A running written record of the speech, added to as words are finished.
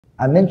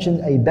I mentioned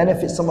a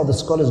benefit some of the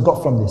scholars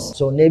got from this.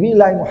 So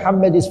Nabiullah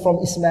Muhammad is from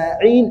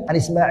Ismail, and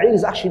Ismail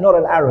is actually not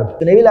an Arab.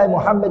 So Nabiullah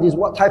Muhammad is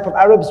what type of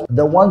Arabs?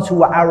 The ones who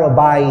were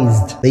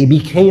Arabized. They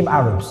became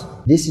Arabs.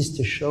 This is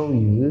to show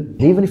you,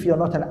 even if you're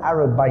not an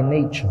Arab by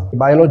nature,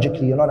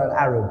 biologically you're not an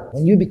Arab,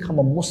 when you become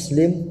a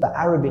Muslim, the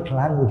Arabic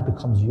language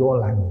becomes your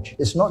language.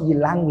 It's not the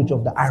language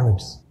of the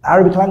Arabs.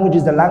 Arabic language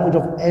is the language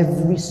of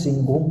every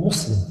single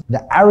Muslim.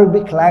 The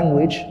Arabic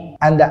language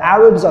and the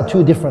Arabs are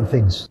two different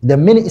things. The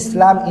minute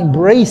Islam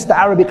embraced the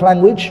Arabic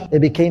language, it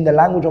became the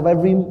language of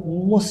every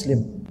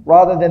Muslim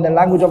rather than the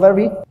language of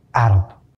every Arab.